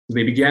So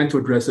they began to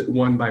address it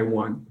one by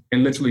one.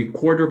 And literally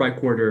quarter by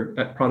quarter,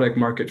 that product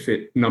market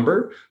fit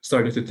number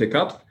started to tick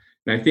up.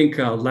 And I think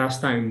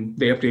last time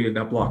they updated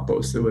that blog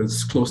post, it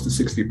was close to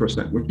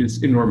 60%, which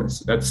is enormous.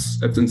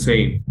 That's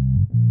insane.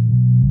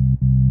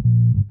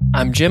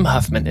 I'm Jim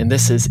Huffman, and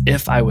this is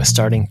If I Was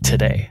Starting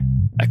Today,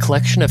 a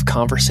collection of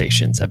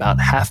conversations about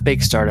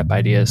half-baked startup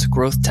ideas,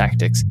 growth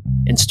tactics,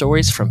 and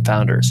stories from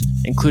founders,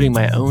 including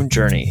my own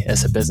journey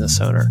as a business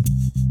owner.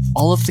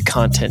 All of the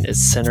content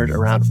is centered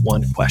around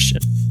one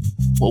question.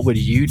 What would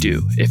you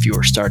do if you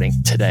were starting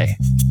today?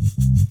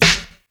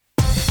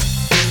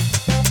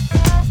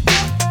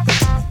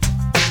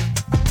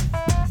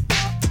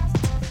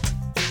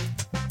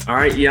 All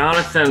right,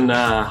 Jonathan,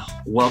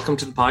 welcome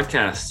to the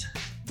podcast.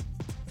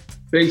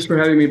 Thanks for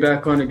having me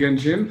back on again,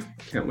 Jim.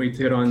 Can't wait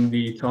to hit on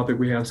the topic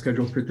we have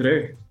scheduled for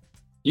today.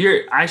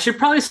 I should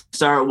probably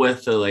start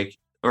with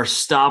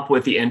stop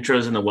with the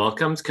intros and the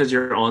welcomes because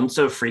you're on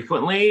so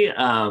frequently.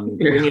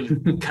 We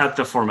need to cut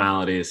the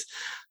formalities.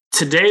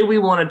 Today, we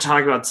want to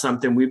talk about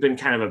something we've been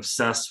kind of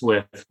obsessed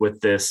with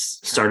this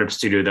startup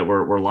studio that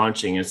we're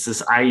launching. It's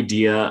this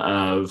idea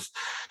of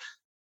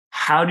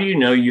how do you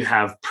know you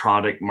have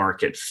product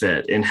market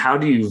fit, and how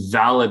do you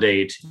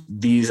validate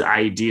these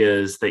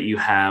ideas that you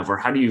have, or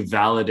how do you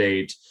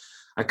validate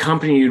a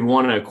company you'd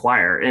want to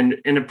acquire? And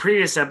in a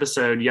previous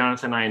episode,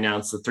 Jonathan and I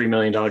announced the $3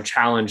 million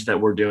challenge that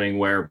we're doing,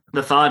 where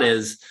the thought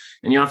is,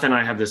 and Jonathan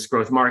and I have this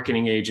growth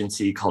marketing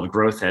agency called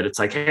GrowthHead. It's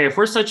like, hey, if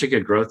we're such a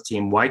good growth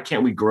team, why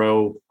can't we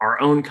grow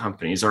our own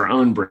companies, our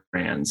own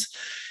brands?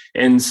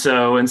 And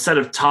so instead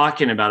of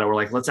talking about it, we're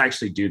like, let's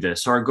actually do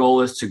this. So our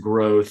goal is to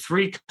grow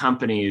 3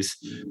 companies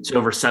to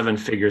over 7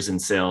 figures in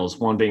sales,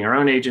 one being our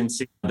own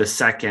agency. The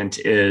second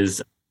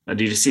is a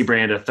D2C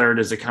brand. A third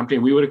is a company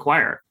we would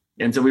acquire.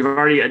 And so we've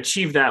already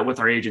achieved that with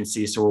our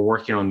agency. So we're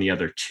working on the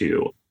other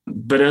 2.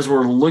 But as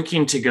we're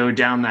looking to go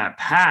down that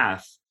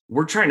path,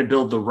 we're trying to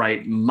build the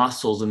right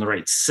muscles and the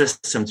right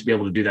system to be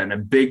able to do that. And a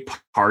big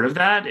part of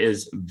that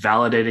is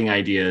validating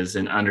ideas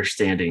and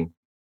understanding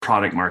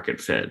product market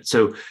fit.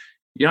 So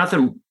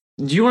Jonathan,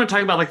 do you want to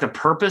talk about the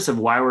purpose of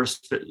why we're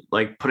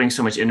putting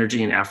so much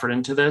energy and effort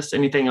into this?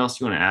 Anything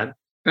else you want to add?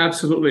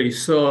 Absolutely.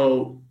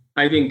 So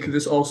I think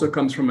this also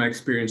comes from my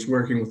experience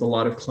working with a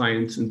lot of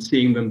clients and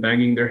seeing them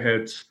banging their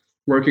heads,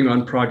 working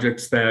on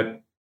projects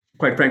that,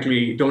 quite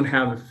frankly, don't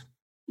have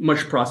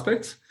much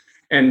prospects.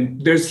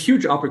 And there's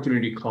huge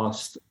opportunity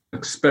cost,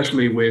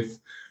 especially with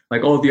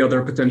all the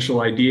other potential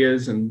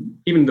ideas and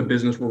even the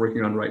business we're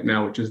working on right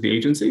now, which is the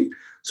agency.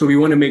 So we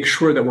want to make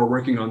sure that we're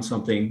working on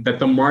something that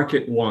the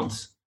market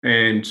wants,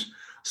 and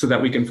so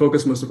that we can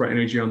focus most of our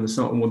energy on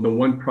the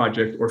one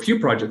project, or few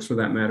projects for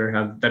that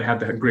matter, that have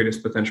the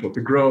greatest potential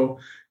to grow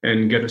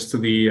and get us to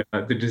the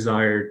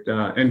desired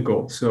end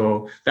goal.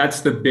 So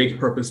that's the big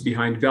purpose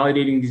behind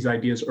validating these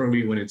ideas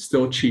early when it's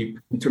still cheap,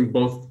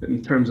 both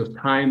in terms of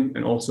time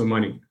and also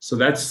money. So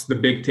that's the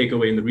big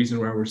takeaway and the reason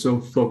why we're so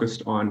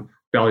focused on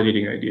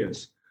validating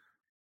ideas.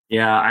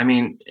 Yeah, I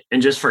mean,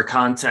 and just for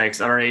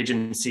context, our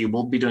agency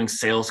will be doing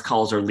sales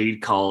calls or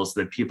lead calls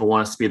that people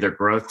want us to be their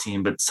growth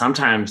team, but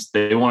sometimes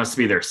they want us to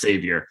be their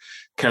savior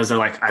because they're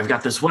like, I've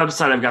got this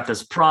website, I've got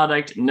this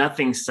product,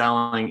 nothing's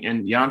selling.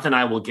 And Jonathan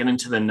and I will get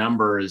into the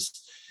numbers.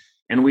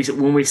 And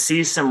when we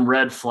see some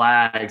red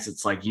flags,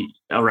 it's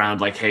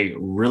around hey,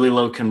 really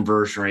low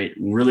conversion rate,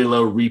 really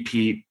low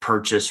repeat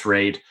purchase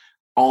rate.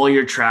 All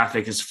your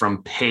traffic is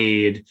from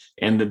paid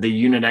and the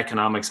unit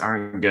economics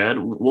aren't good,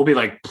 we'll be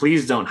like,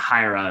 please don't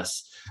hire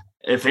us.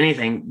 If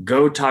anything,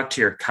 go talk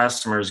to your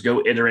customers,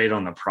 go iterate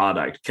on the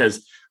product,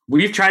 because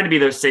we've tried to be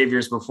their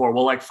saviors before.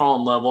 We'll fall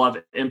in love. We'll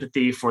have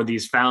empathy for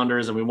these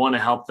founders and we want to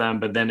help them,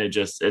 but then it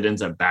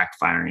ends up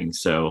backfiring.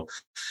 So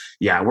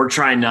yeah, we're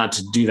trying not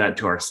to do that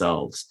to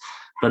ourselves.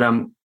 But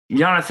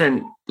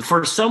Jonathan,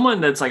 for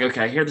someone that's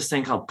okay, I hear this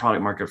thing called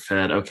product market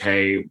fit.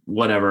 Okay,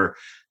 whatever.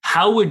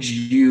 How would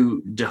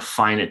you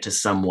define it to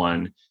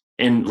someone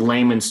in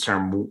layman's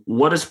term?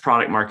 What does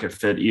product market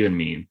fit even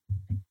mean?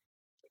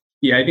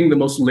 Yeah, I think the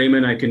most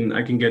layman I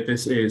can get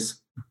this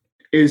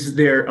is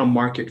there a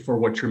market for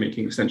what you're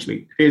making,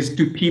 essentially?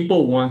 Do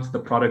people want the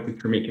product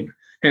that you're making?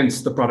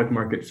 Hence the product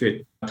market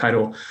fit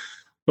title.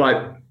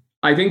 But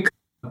I think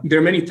there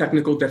are many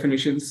technical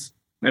definitions,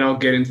 and I'll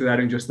get into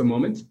that in just a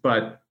moment.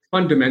 But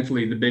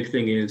fundamentally, the big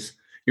thing is,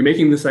 you're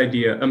making this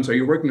idea,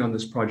 you're working on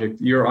this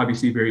project, you're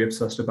obviously very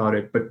obsessed about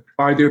it, but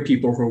are there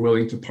people who are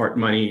willing to part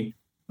money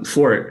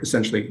for it,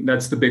 essentially?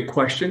 That's the big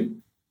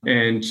question.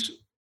 And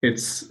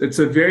it's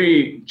a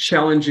very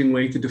challenging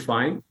way to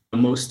define.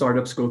 Most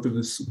startups go through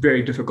this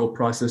very difficult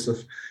process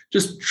of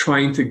just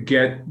trying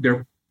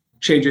to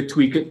change it,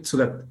 tweak it so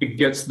that it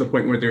gets to the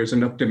point where there's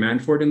enough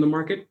demand for it in the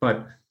market. But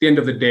at the end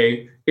of the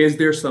day, is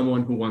there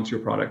someone who wants your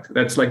product?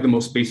 That's the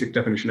most basic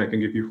definition I can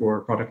give you for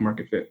product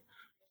market fit.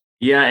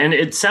 Yeah, and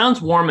it sounds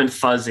warm and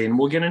fuzzy, and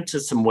we'll get into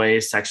some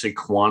ways to actually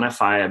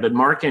quantify it. But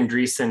Marc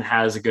Andreessen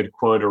has a good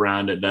quote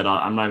around it that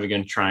I'm not even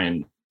going to try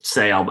and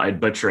say I'd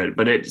butcher it,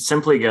 but it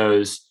simply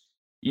goes,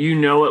 you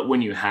know it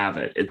when you have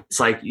it. It's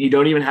you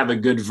don't even have a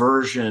good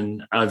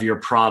version of your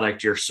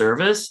product, your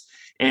service,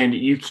 and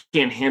you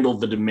can't handle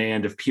the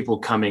demand of people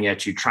coming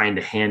at you trying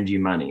to hand you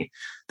money.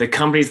 The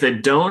companies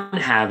that don't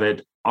have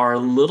it are a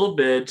little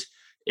bit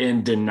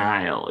in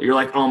denial. You're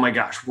like, oh my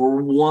gosh,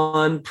 we're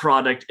one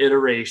product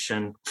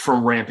iteration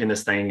from ramping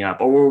this thing up,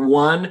 or we're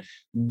one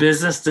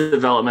business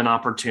development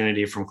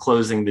opportunity from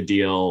closing the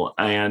deal.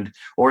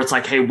 Or it's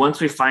like, hey, once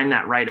we find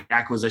that right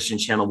acquisition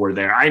channel, we're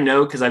there. I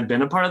know, because I've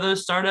been a part of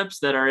those startups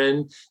that are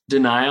in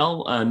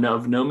denial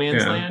of no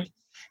man's land.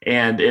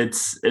 And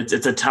it's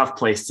a tough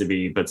place to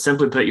be, but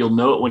simply put, you'll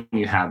know it when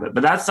you have it.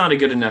 But that's not a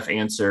good enough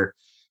answer.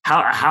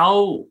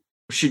 How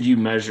should you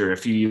measure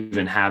if you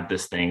even have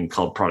this thing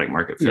called product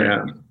market fit?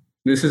 Yeah,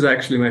 this is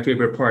actually my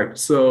favorite part.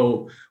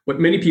 So what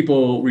many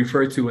people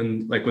refer to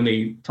when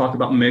they talk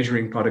about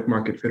measuring product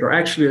market fit are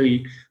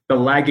actually the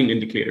lagging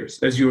indicators.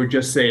 As you were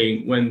just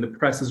saying, when the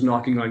press is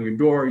knocking on your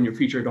door and you're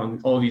featured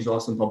on all these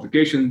awesome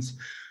publications,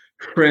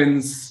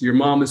 friends, your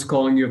mom is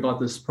calling you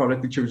about this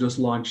product that you've just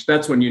launched,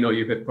 that's when you know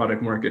you've hit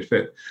product market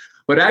fit.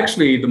 But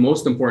actually, the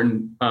most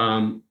important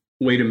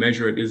way to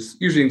measure it is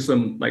using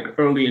some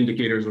early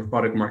indicators of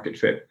product market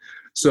fit.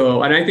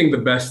 So, and I think the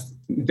best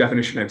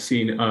definition I've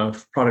seen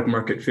of product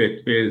market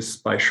fit is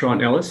by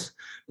Sean Ellis,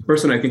 the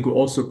person I think who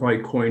also probably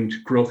coined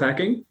growth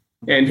hacking.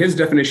 And his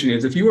definition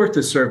is, if you were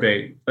to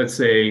survey, let's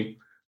say,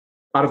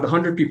 out of the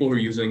 100 people who are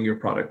using your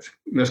product,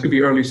 and this could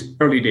be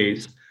early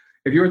days,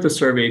 if you were to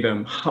survey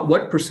them,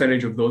 what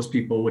percentage of those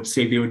people would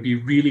say they would be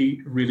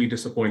really, really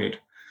disappointed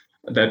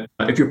that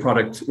if your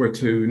product were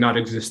to not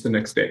exist the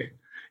next day?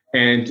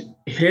 And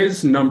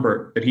his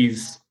number that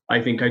he's, I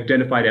think,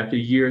 identified after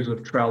years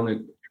of trial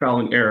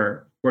and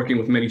error, working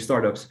with many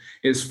startups,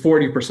 is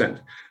 40%.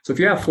 So if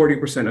you have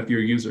 40% of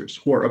your users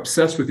who are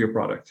obsessed with your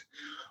product,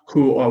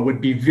 who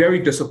would be very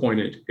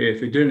disappointed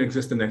if it didn't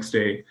exist the next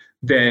day,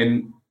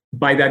 then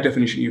by that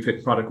definition, you've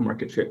hit product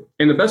market fit.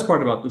 And the best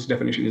part about this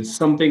definition is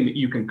something that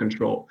you can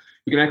control.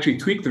 You can actually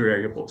tweak the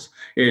variables.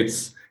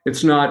 It's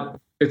not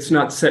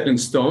set in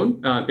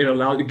stone.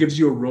 It gives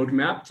you a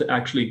roadmap to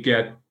actually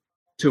get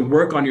to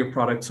work on your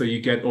product so you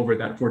get over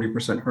that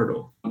 40%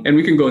 hurdle. And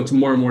we can go into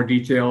more and more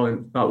detail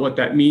about what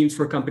that means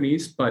for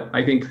companies, but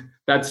I think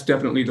that's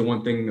definitely the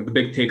one thing, the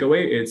big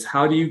takeaway is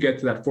how do you get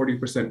to that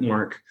 40%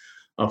 mark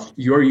of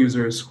your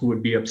users who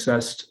would be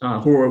obsessed,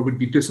 who would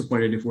be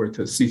disappointed if it were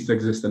to cease to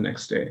exist the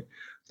next day.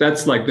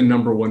 That's the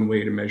number one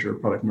way to measure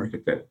product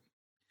market fit.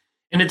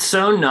 And it's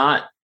so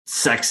not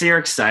sexy or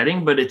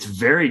exciting, but it's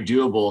very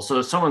doable. So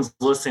if someone's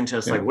listening to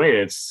us wait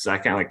a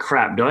second,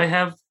 crap, do I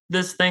have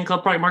this thing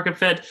called product market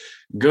fit?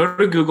 Go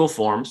to Google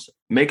Forms,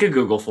 make a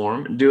Google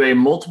form, do a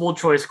multiple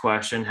choice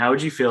question. How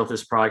would you feel if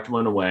this product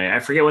went away? I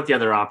forget what the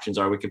other options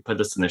are. We could put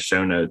this in the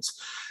show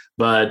notes.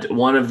 But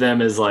one of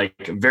them is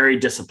very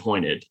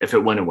disappointed if it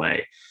went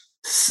away.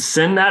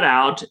 Send that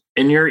out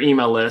in your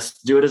email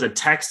list. Do it as a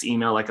text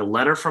email, like a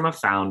letter from a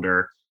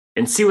founder,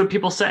 and see what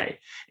people say.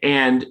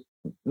 And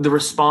the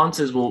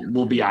responses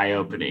will be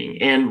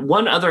eye-opening. And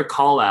one other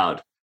call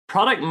out,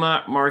 product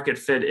market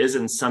fit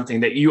isn't something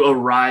that you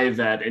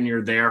arrive at and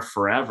you're there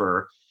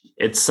forever.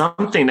 It's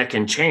something that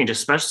can change,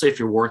 especially if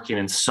you're working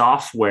in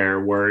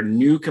software where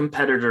new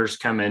competitors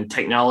come in,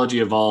 technology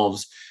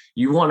evolves.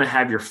 You want to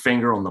have your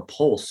finger on the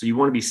pulse. So you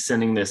want to be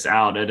sending this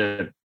out at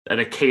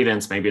a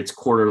cadence. Maybe it's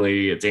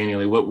quarterly, it's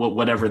annually,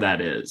 whatever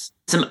that is.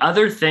 Some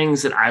other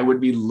things that I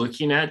would be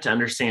looking at to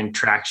understand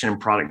traction and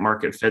product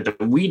market fit that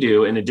we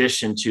do in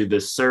addition to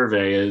this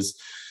survey is,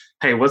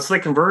 hey, what's the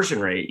conversion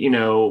rate?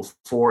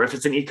 For if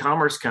it's an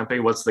e-commerce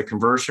company, what's the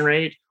conversion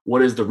rate?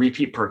 What is the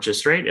repeat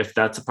purchase rate if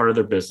that's a part of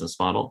their business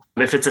model?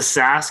 If it's a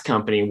SaaS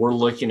company, we're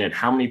looking at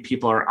how many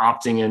people are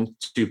opting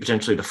into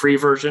potentially the free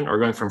version or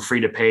going from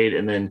free to paid,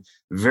 and then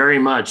very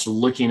much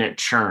looking at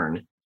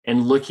churn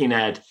and looking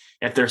at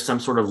if there's some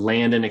sort of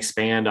land and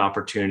expand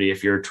opportunity,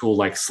 if you're a tool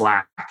like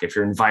Slack, if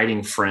you're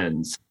inviting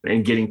friends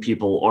and getting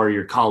people or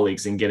your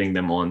colleagues and getting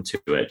them onto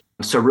it.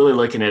 So really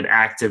looking at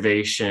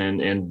activation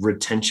and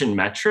retention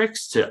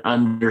metrics to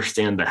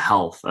understand the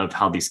health of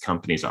how these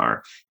companies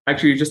are.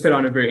 Actually, you just hit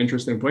on a very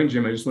interesting point,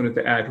 Jim. I just wanted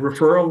to add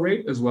referral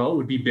rate as well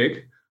would be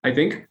big, I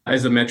think,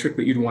 as a metric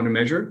that you'd want to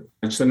measure.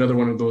 It's another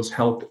one of those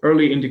health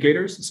early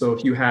indicators. So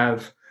if you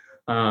have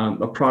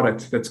a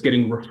product that's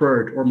getting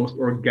referred almost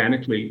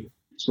organically,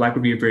 Slack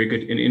would be a very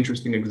good and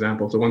interesting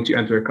example. So once you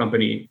enter a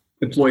company,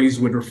 employees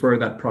would refer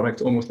that product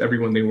to almost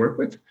everyone they work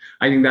with.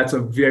 I think that's a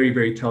very,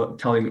 very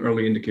telling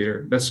early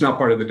indicator. That's not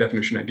part of the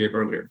definition I gave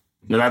earlier.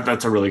 No,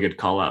 that's a really good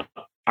call out.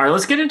 All right,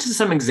 let's get into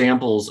some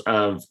examples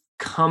of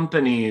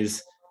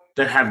companies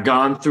that have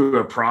gone through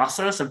a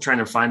process of trying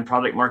to find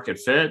product market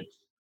fit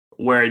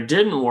where it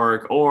didn't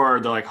work, or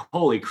they're like,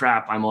 holy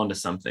crap, I'm onto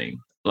something.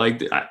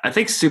 I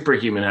think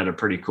Superhuman had a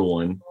pretty cool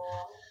one.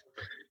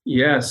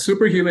 Yeah,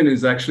 Superhuman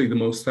is actually the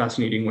most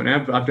fascinating one.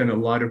 I've done a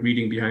lot of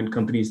reading behind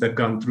companies that have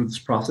gone through this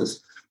process,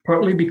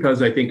 partly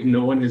because I think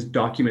no one has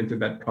documented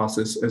that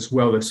process as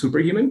well as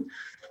Superhuman.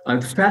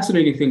 The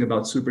fascinating thing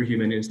about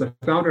Superhuman is the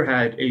founder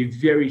had a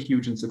very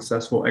huge and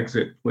successful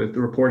exit with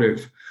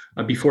Rapportive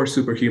before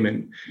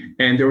Superhuman.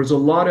 And there was a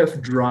lot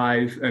of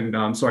drive and,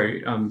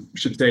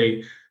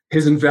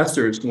 his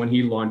investors, when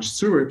he launched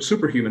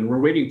Superhuman, were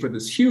waiting for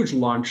this huge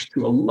launch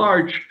to a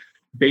large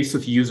base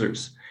of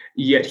users.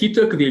 Yet he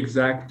took the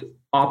exact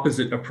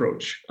opposite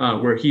approach,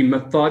 where he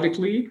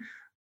methodically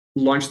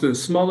launched the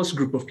smallest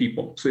group of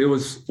people. So it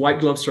was white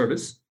glove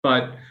service,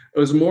 but it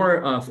was more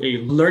of a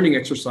learning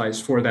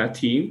exercise for that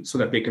team so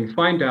that they can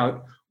find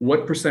out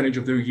what percentage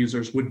of their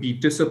users would be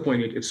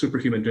disappointed if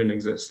Superhuman didn't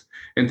exist.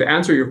 And to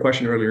answer your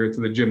question earlier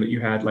to the Jim that you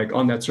had, like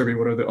on that survey,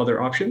 what are the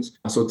other options?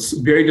 So it's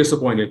very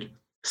disappointed,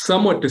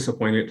 somewhat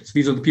disappointed. So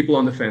these are the people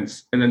on the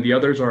fence. And then the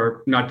others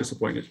are not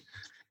disappointed.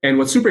 And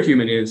what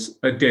Superhuman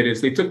did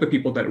is they took the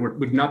people that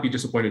would not be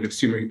disappointed if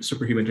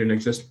Superhuman didn't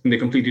exist, and they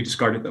completely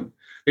discarded them.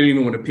 They didn't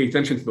even want to pay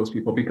attention to those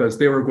people because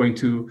they were going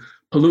to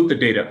pollute the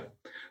data.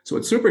 So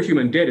what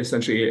Superhuman did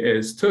essentially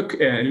is took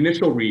an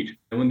initial read.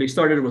 And when they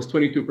started, it was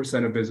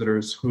 22% of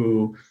visitors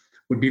who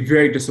would be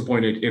very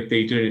disappointed if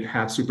they didn't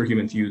have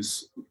Superhuman to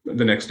use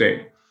the next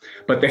day.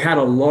 But they had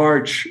a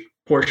large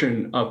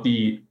portion of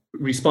the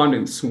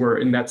respondents who were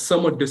in that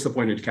somewhat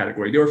disappointed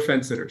category. They were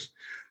fence sitters.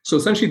 So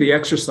essentially the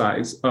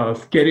exercise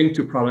of getting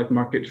to product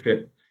market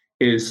fit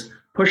is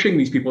pushing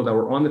these people that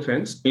were on the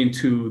fence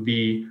into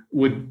the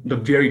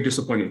very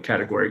disappointed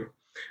category.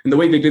 And the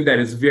way they did that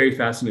is very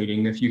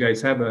fascinating. If you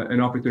guys have an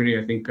opportunity,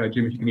 I think,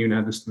 Jim, if you can even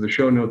add this to the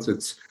show notes,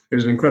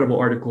 there's an incredible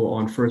article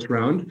on First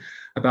Round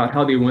about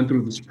how they went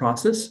through this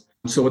process.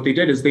 So what they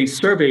did is they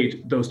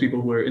surveyed those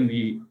people who were in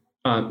the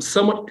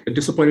somewhat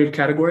disappointed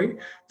category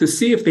to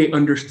see if they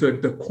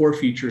understood the core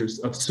features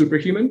of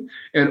Superhuman.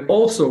 And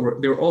also,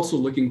 they were also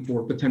looking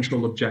for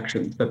potential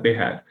objections that they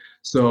had.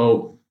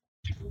 So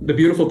the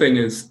beautiful thing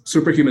is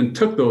Superhuman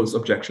took those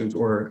objections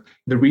or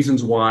the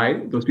reasons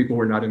why those people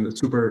were not in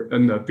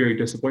the very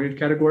disappointed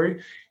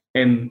category,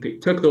 and they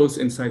took those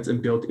insights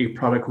and built a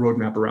product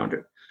roadmap around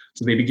it.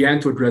 So they began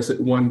to address it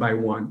one by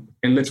one,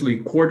 and literally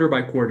quarter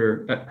by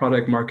quarter, that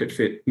product market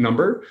fit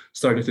number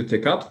started to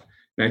tick up.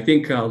 And I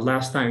think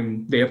last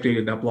time they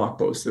updated that blog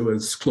post, it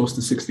was close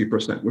to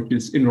 60%, which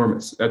is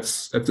enormous.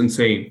 That's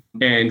insane.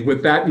 And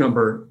with that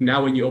number,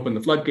 now when you open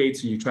the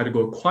floodgates and you try to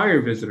go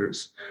acquire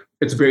visitors,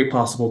 it's very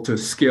possible to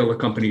scale a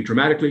company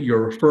dramatically.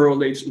 Your referral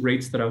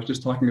rates that I was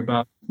just talking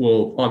about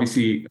will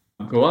obviously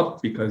go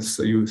up because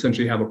you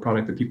essentially have a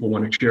product that people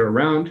want to share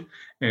around.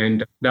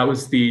 And that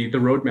was the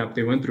roadmap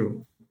they went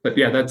through. But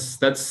yeah, that's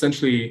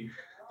essentially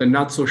the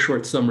not so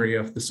short summary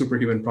of the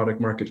Superhuman product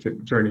market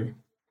fit journey.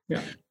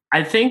 Yeah.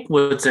 I think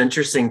what's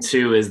interesting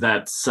too is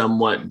that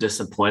somewhat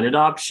disappointed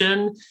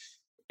option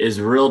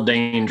is real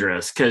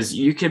dangerous because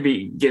you could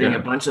be getting a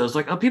bunch of those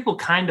like, oh, people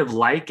kind of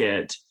like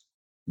it.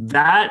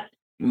 That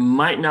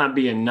might not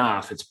be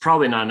enough. It's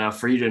probably not enough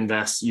for you to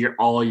invest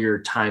all your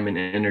time and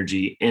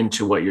energy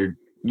into what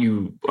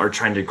you are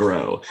trying to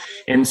grow.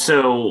 And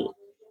so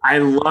I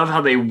love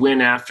how they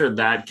went after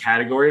that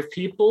category of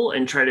people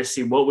and try to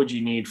see what would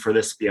you need for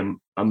this to be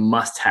a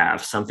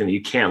must-have, something that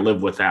you can't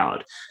live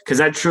without. Because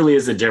that truly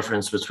is the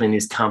difference between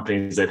these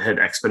companies that hit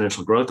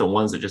exponential growth and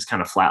ones that just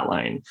kind of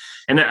flatline.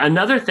 And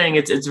another thing,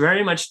 it's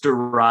very much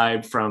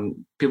derived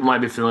from, people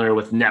might be familiar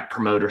with Net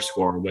Promoter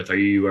Score, with are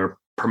you a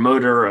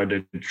promoter, a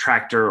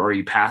detractor, or are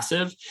you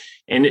passive?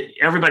 And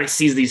everybody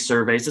sees these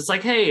surveys. It's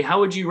like, hey,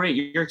 how would you rate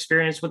your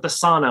experience with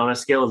Asana on a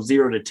scale of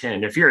 0 to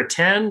 10? If you're a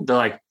 10, they're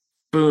like,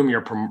 boom,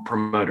 you're a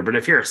promoter. But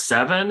if you're a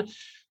 7,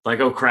 like,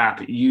 oh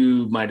crap,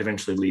 you might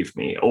eventually leave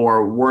me,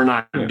 or we're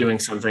not doing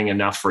something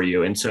enough for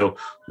you. And so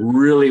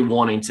really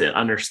wanting to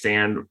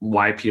understand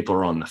why people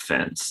are on the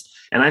fence.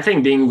 And I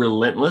think being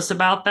relentless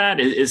about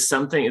that is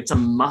something, it's a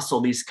muscle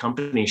these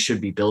companies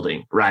should be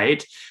building,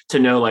 right? To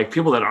know like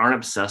people that aren't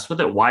obsessed with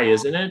it, why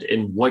isn't it?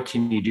 And what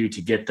can you do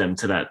to get them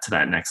to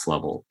that next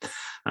level?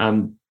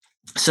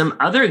 Some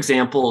other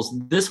examples,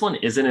 this one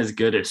isn't as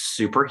good as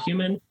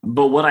Superhuman,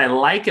 but what I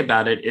like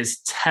about it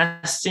is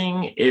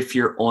testing if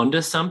you're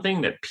onto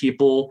something that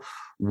people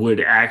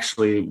would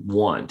actually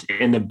want.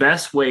 And the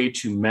best way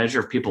to measure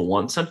if people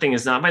want something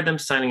is not by them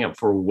signing up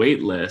for a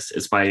wait list,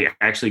 it's by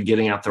actually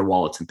getting out their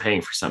wallets and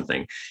paying for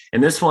something.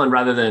 And this one,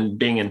 rather than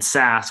being in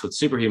SaaS with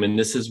Superhuman,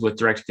 this is with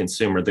direct to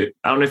consumer.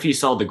 I don't know if you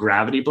saw the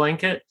Gravity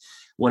blanket.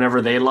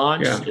 Whenever they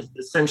launched,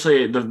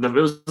 essentially it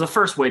was the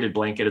first weighted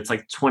blanket. It's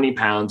like 20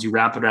 pounds. You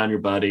wrap it around your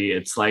body.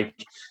 It's like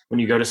when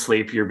you go to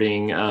sleep, you're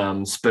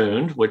being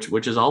spooned,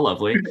 which is all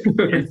lovely.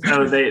 And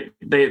so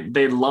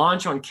they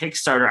launch on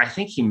Kickstarter. I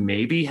think he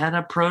maybe had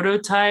a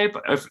prototype.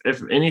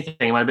 If anything,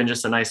 it might have been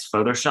just a nice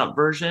Photoshop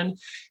version.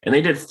 And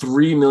they did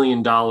 $3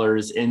 million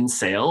in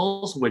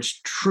sales,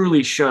 which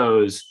truly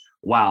shows,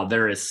 wow,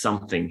 there is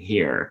something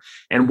here.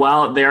 And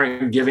while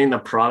they're giving the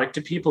product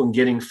to people and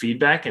getting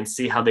feedback and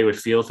see how they would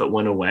feel if it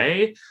went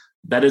away,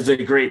 that is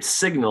a great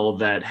signal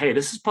that, hey,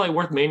 this is probably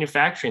worth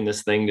manufacturing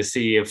this thing to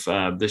see if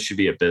this should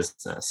be a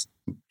business.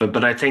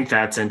 But I think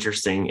that's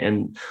interesting.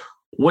 And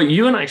what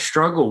you and I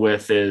struggle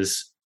with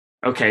is,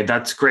 okay,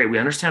 that's great. We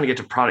understand how to get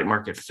to product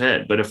market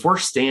fit. But if we're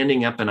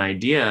standing up an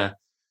idea,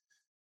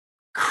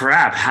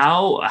 crap,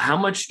 how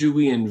much do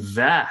we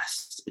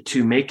invest fixed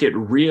to make it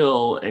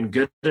real and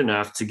good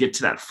enough to get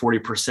to that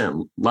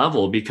 40%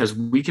 level, because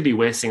we could be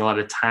wasting a lot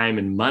of time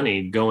and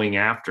money going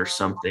after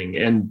something.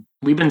 And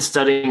we've been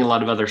studying a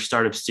lot of other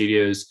startup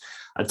studios.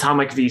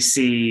 Atomic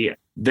VC,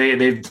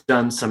 they've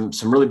done some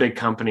really big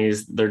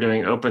companies. They're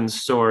doing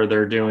OpenStore,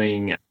 they're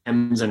doing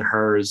Hims and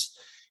Hers.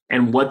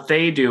 And what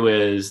they do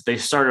is they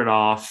started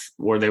off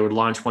where they would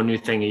launch one new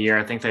thing a year.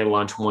 I think they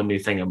launch one new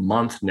thing a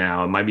month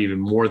now. It might be even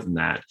more than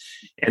that.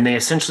 And they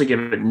essentially give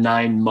it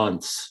 9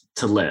 months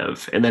to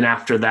live. And then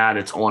after that,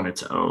 it's on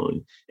its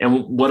own.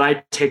 And what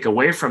I take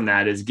away from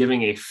that is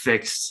giving a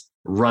fixed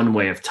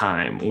runway of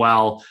time.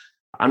 While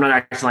I'm not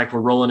acting like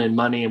we're rolling in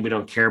money and we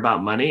don't care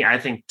about money, I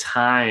think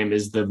time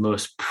is the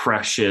most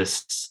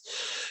precious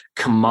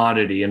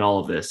commodity in all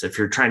of this, if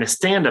you're trying to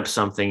stand up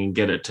something and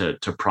get it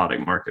to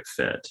product market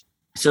fit.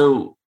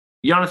 So,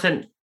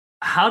 Jonathan,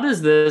 how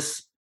does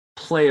this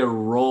play a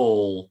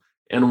role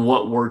in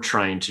what we're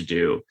trying to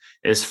do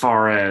as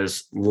far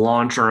as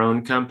launch our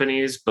own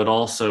companies, but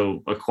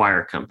also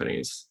acquire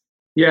companies?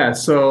 Yeah,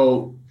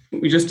 so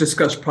we just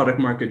discussed product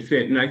market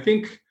fit. And I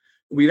think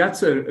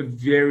that's a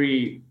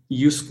very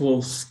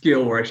useful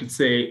skill, or I should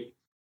say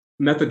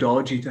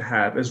methodology to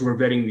have as we're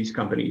vetting these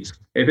companies.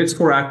 If it's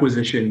for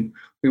acquisition,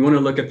 we want to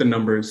look at the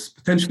numbers,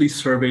 potentially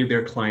survey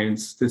their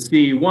clients to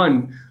see,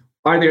 one,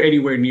 are they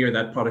anywhere near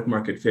that product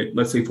market fit?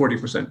 Let's say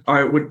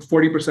 40%. Would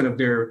 40% of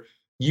their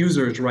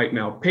users right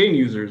now, paying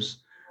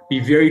users, be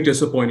very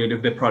disappointed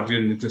if their product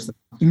didn't exist?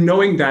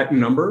 Knowing that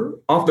number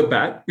off the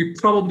bat, we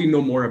probably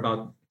know more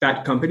about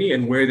that company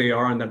and where they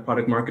are on that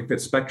product market fit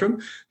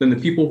spectrum than the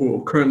people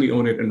who currently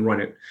own it and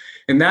run it.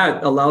 And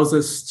that allows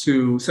us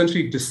to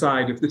essentially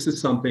decide if this is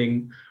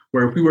something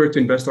where if we were to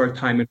invest our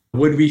time in,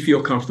 would we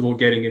feel comfortable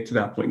getting it to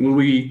that point? Will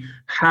we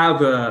have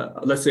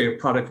let's say a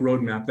product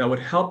roadmap that would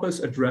help us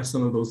address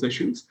some of those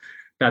issues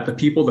that the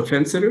people, the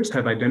fence sitters,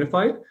 have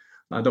identified,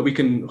 that we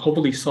can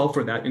hopefully solve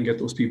for that and get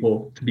those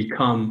people to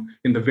become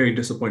in the very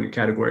disappointed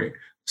category.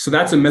 So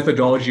that's a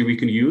methodology we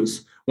can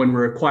use when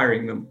we're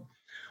acquiring them.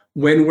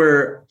 When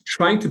we're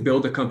trying to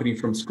build a company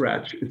from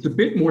scratch, it's a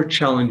bit more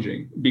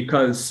challenging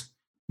because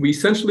we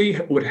essentially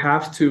would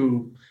have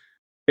to,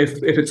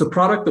 if it's a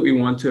product that we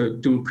want to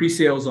do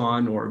pre-sales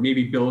on or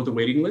maybe build a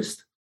waiting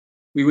list,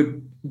 we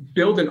would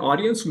build an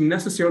audience who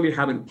necessarily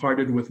haven't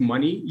parted with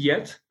money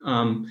yet,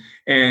 and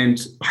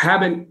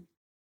haven't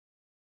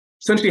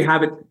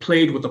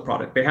played with the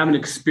product. They haven't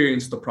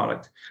experienced the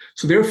product.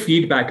 So their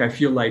feedback, I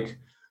feel like,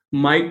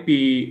 might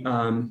be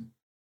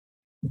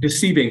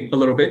deceiving a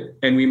little bit.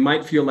 And we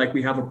might feel like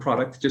we have a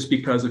product just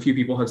because a few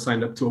people have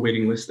signed up to a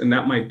waiting list, and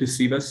that might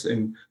deceive us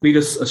and lead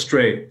us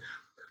astray.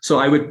 So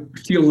I would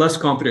feel less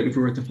confident if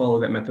we were to follow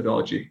that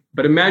methodology.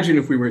 But imagine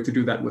if we were to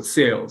do that with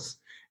sales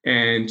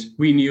and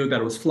we knew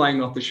that it was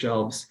flying off the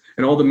shelves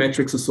and all the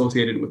metrics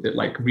associated with it,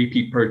 like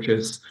repeat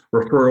purchase,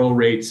 referral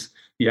rates,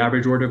 the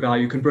average order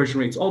value, conversion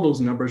rates, all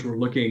those numbers were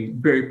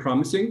looking very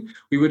promising.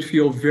 We would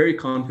feel very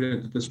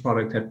confident that this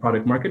product had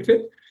product market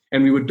fit,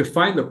 and we would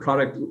define the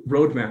product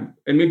roadmap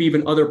and maybe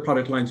even other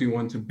product lines we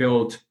want to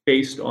build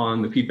based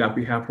on the feedback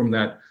we have from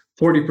that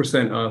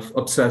 40% of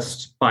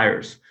obsessed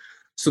buyers.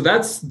 So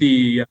that's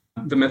the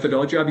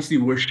methodology. Obviously,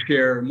 we'll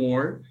share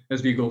more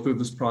as we go through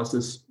this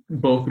process,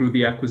 both through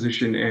the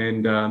acquisition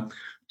and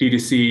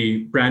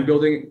D2C brand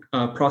building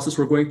process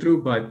we're going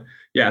through. But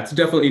yeah, it's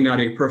definitely not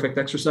a perfect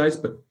exercise,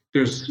 but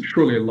there's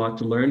surely a lot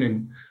to learn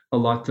and a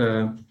lot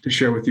to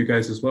share with you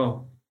guys as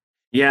well.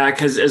 Yeah,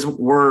 because as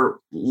we're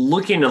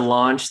looking to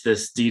launch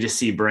this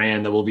D2C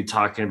brand that we'll be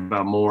talking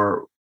about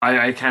more,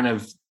 I kind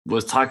of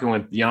was talking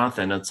with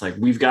Jonathan. It's like,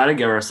 we've got to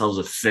give ourselves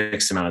a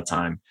fixed amount of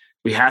time.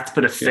 We have to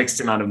put a fixed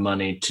amount of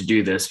money to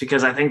do this,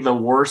 because I think the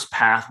worst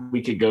path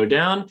we could go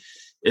down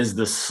is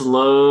the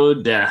slow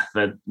death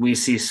that we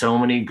see so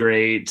many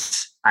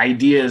great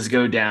ideas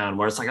go down,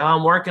 where it's like, oh,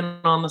 I'm working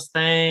on this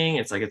thing.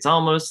 It's like, it's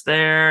almost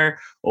there.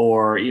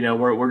 Or,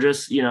 we're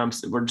just,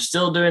 we're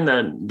still doing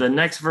the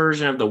next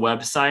version of the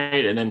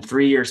website, and then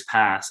 3 years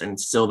pass and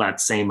still that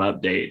same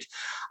update.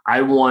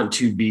 I want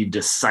to be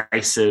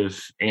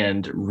decisive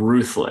and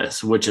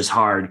ruthless, which is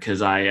hard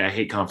because I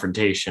hate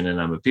confrontation and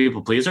I'm a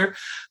people pleaser.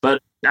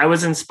 But I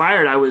was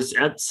inspired. I was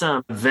at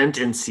some event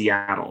in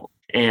Seattle,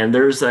 and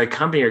there's a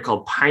company here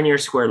called Pioneer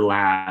Square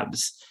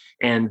Labs,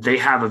 and they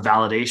have a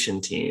validation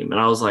team.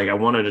 And I was like, I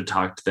wanted to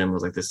talk to them. I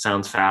was like, this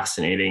sounds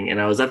fascinating. And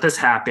I was at this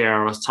happy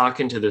hour. I was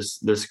talking to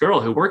this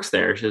girl who works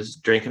there. She's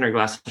drinking her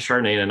glass of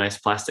Chardonnay in a nice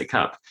plastic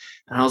cup.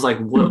 And I was like,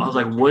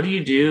 what do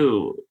you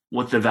do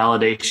with the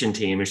validation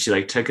team? And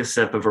she took a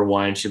sip of her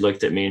wine. She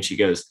looked at me and she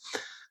goes,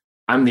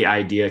 I'm the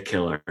idea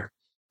killer.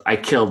 I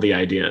killed the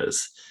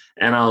ideas.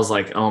 And I was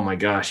like, oh my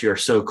gosh, you're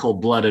so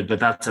cold-blooded, but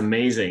that's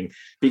amazing,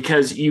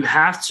 because you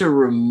have to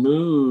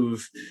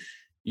remove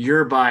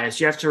your bias.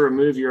 You have to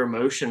remove your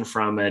emotion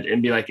from it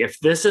and be like, if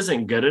this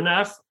isn't good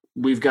enough,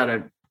 we've got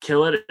to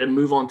kill it and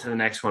move on to the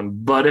next one.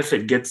 But if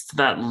it gets to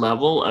that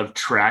level of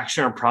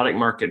traction or product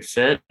market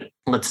fit,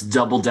 let's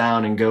double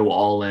down and go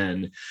all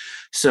in.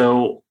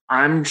 So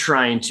I'm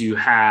trying to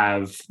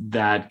have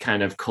that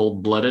kind of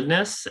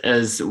cold-bloodedness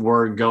as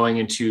we're going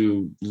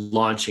into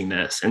launching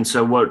this. And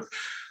so what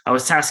I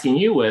was tasking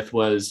you with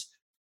was,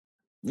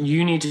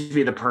 you need to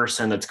be the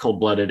person that's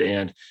cold-blooded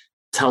and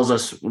tells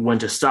us when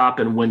to stop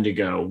and when to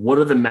go. What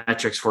are the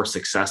metrics for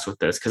success with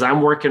this? Because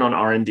I'm working on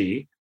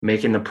R&D,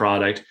 making the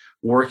product,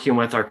 working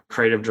with our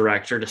creative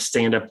director to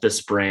stand up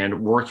this brand,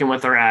 working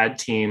with our ad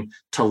team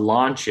to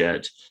launch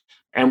it.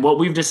 And what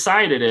we've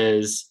decided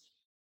is,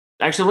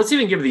 actually, let's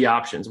even give the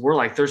options. We're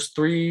like, there's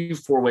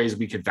 3-4 ways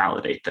we could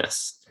validate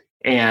this.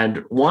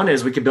 And one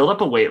is we could build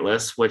up a wait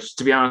list, which,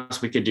 to be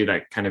honest, we could do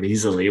that kind of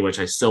easily, which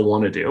I still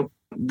want to do.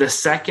 The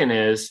second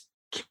is,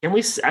 can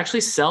we actually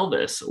sell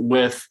this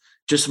with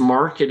just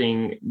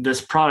marketing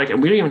this product?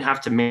 And we don't even have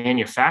to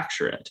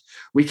manufacture it.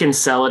 We can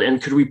sell it. And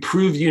could we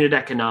prove unit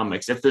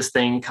economics? If this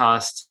thing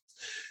costs,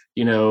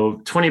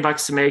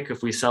 $20 to make,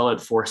 if we sell it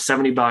for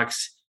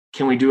 $70,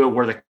 can we do it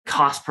where the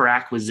cost per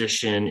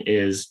acquisition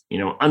is,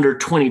 under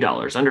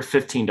 $20, under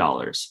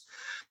 $15?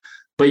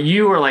 But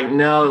you were like,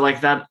 no,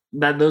 like that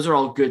those are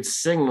all good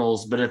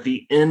signals. But at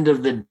the end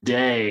of the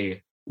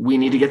day, we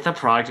need to get the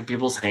product in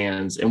people's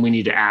hands and we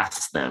need to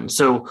ask them.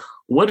 So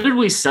what did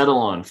we settle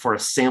on for a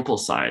sample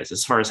size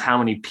as far as how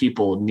many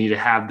people need to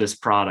have this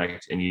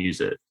product and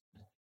use it?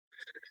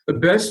 The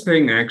best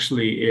thing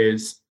actually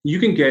is you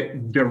can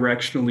get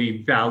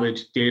directionally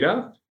valid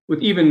data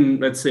with even,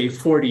 let's say,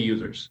 40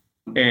 users.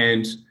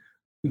 And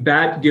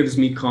that gives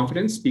me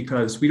confidence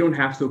because we don't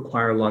have to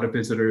acquire a lot of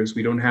visitors.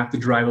 We don't have to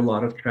drive a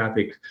lot of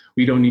traffic.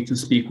 We don't need to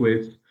speak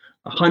with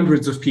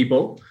hundreds of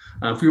people.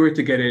 If we were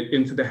to get it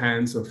into the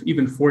hands of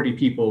even 40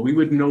 people, we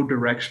would know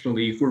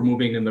directionally if we're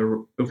moving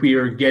if we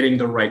are getting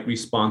the right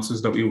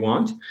responses that we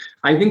want.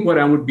 I think what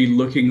I would be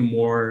looking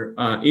more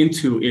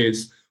into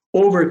is,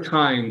 over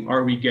time,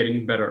 are we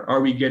getting better?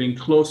 Are we getting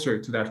closer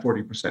to that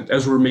 40%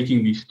 as we're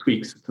making these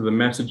tweaks to the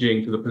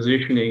messaging, to the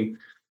positioning,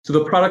 to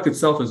the product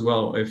itself as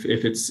well, if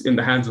it's in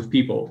the hands of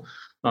people?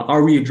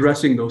 Are we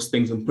addressing those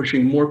things and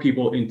pushing more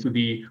people into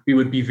we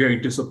would be very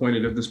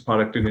disappointed if this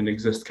product didn't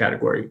exist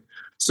category?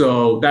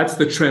 So that's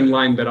the trend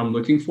line that I'm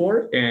looking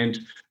for. And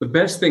the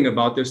best thing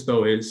about this,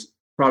 though, is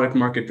product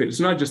market fit. It's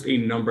not just a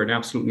number, an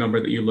absolute number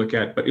that you look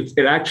at, but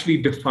it actually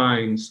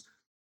defines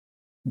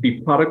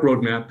the product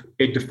roadmap.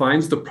 It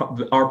defines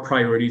our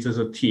priorities as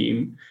a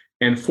team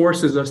and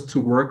forces us to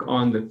work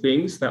on the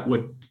things that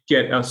would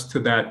get us to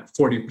that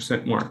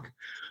 40% mark.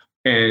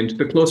 And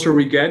the closer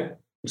we get,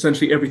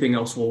 essentially everything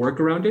else will work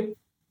around it.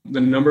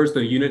 The numbers,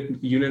 the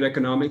unit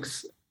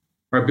economics,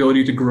 our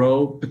ability to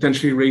grow,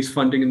 potentially raise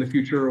funding in the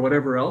future or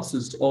whatever else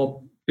is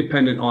all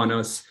dependent on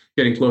us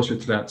getting closer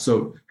to that.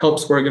 So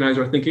helps organize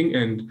our thinking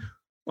and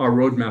our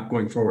roadmap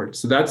going forward.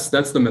 So that's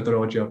the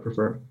methodology I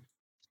prefer.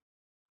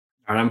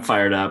 All right, I'm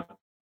fired up.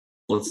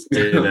 Let's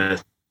do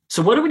this.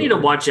 So what do we need to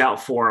watch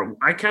out for?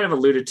 I kind of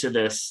alluded to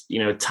this,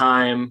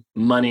 time,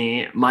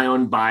 money, my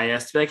own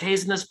bias. To be like, hey,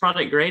 isn't this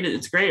product great?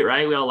 It's great,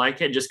 right? We all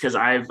like it just because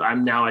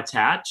I'm now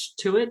attached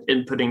to it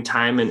and putting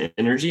time and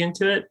energy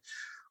into it.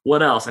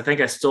 What else? I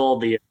think I stole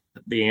the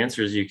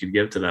answers you could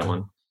give to that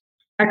one.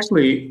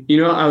 Actually,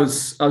 I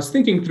was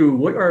thinking through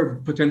what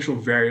are potential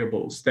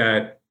variables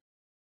that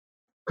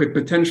could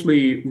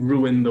potentially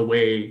ruin the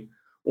way,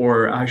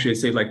 or I should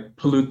say, like,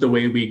 pollute the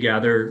way we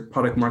gather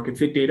product market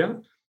fit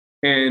data.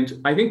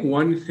 And I think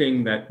one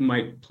thing that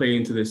might play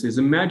into this is,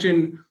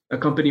 imagine a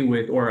company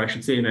with, or I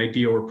should say an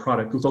idea or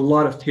product with a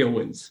lot of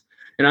tailwinds.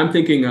 And I'm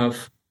thinking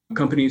of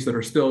companies that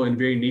are still in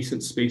very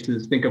nascent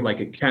spaces. Think of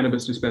like a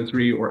cannabis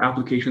dispensary or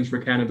applications for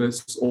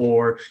cannabis,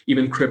 or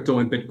even crypto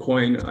and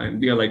Bitcoin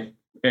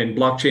and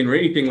blockchain or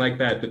anything like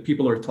that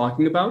people are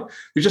talking about.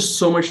 There's just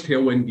so much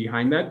tailwind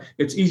behind that.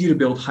 It's easy to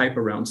build hype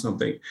around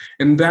something.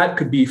 And that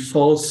could be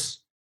false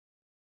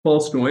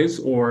noise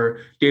or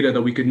data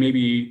that we could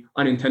maybe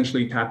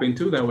unintentionally tap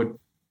into that would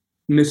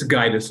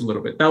misguide us a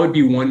little bit. That would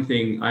be one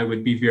thing I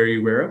would be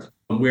very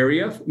wary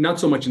of, not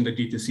so much in the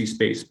D2C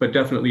space, but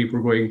definitely if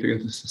we're going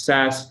into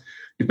SaaS,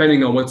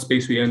 depending on what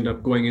space we end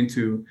up going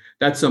into,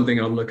 that's something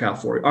I'll look out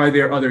for. Are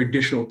there other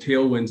additional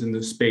tailwinds in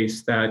this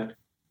space that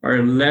are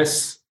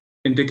less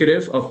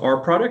indicative of our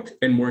product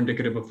and more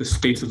indicative of the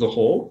space as a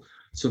whole?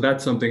 So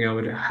that's something I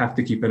would have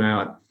to keep an eye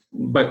on.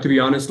 But to be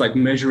honest, like,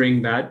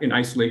 measuring that in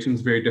isolation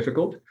is very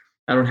difficult.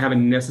 I don't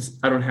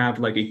have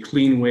like a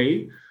clean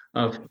way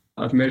of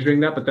measuring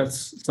that, but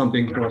that's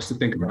something for us to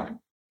think about.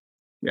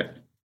 Yeah.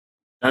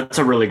 That's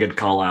a really good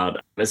call out,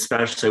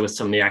 especially with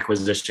some of the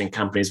acquisition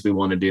companies we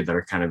want to do that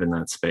are kind of in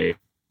that space.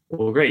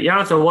 Well, great.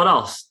 Jonathan, what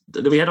else?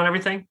 Did we hit on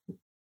everything?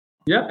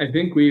 Yeah, I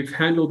think we've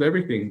handled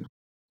everything.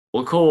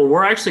 Well, cool.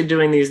 We're actually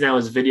doing these now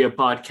as video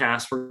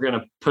podcasts. We're going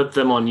to put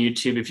them on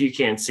YouTube. If you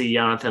can't see,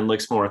 Jonathan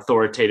looks more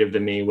authoritative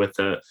than me with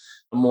a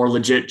more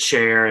legit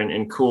chair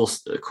and cool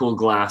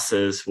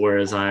glasses,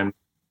 whereas I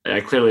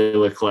clearly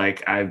look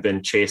like I've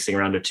been chasing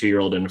around a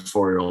 2-year-old and a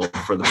 4-year-old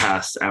for the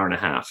past hour and a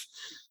half.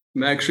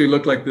 I actually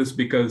look like this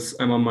because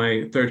I'm on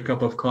my 3rd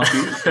cup of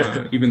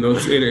coffee, even though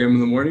it's 8 a.m. in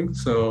the morning.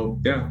 So,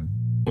 yeah.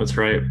 That's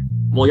right.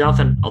 Well,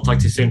 Jonathan, I'll talk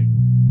to you soon.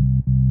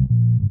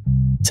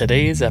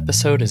 Today's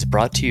episode is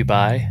brought to you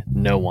by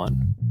no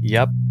one.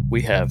 Yep,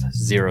 we have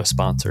 0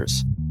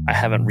 sponsors. I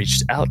haven't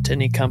reached out to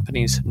any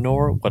companies,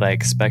 nor would I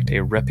expect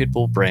a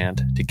reputable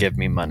brand to give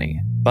me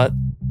money, but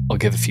I'll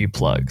give a few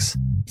plugs.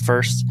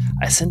 First,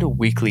 I send a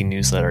weekly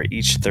newsletter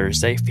each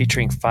Thursday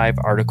featuring 5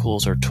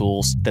 articles or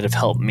tools that have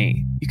helped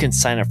me. You can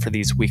sign up for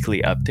these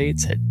weekly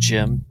updates at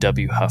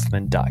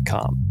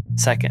jimwhuffman.com.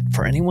 Second,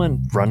 for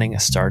anyone running a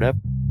startup,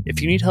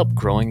 if you need help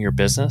growing your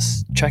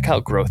business, check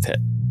out GrowthHit.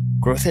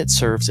 GrowthHit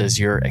serves as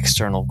your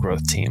external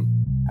growth team.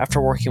 After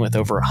working with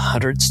over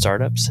 100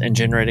 startups and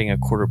generating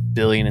 $250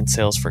 million in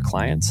sales for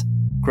clients,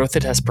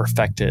 GrowthIt has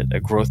perfected a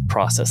growth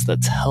process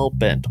that's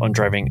hell-bent on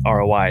driving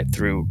ROI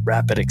through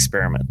rapid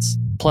experiments.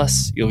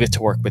 Plus, you'll get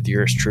to work with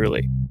yours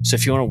truly. So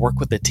if you want to work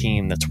with a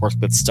team that's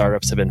worked with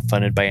startups that have been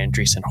funded by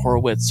Andreessen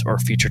Horowitz or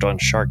featured on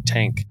Shark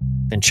Tank,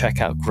 then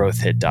check out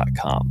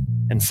growthhit.com.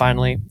 And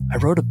finally, I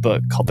wrote a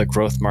book called The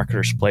Growth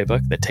Marketer's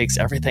Playbook that takes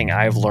everything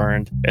I've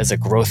learned as a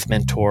growth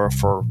mentor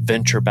for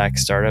venture-backed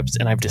startups,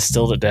 and I've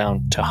distilled it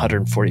down to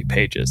 140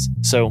 pages.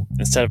 So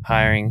instead of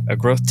hiring a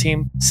growth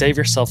team, save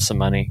yourself some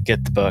money,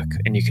 get the book,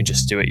 and you can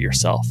just do it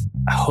yourself.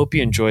 I hope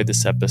you enjoyed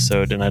this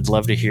episode, and I'd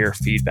love to hear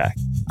feedback.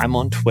 I'm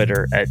on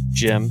Twitter at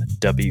Jim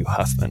W.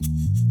 Huffman.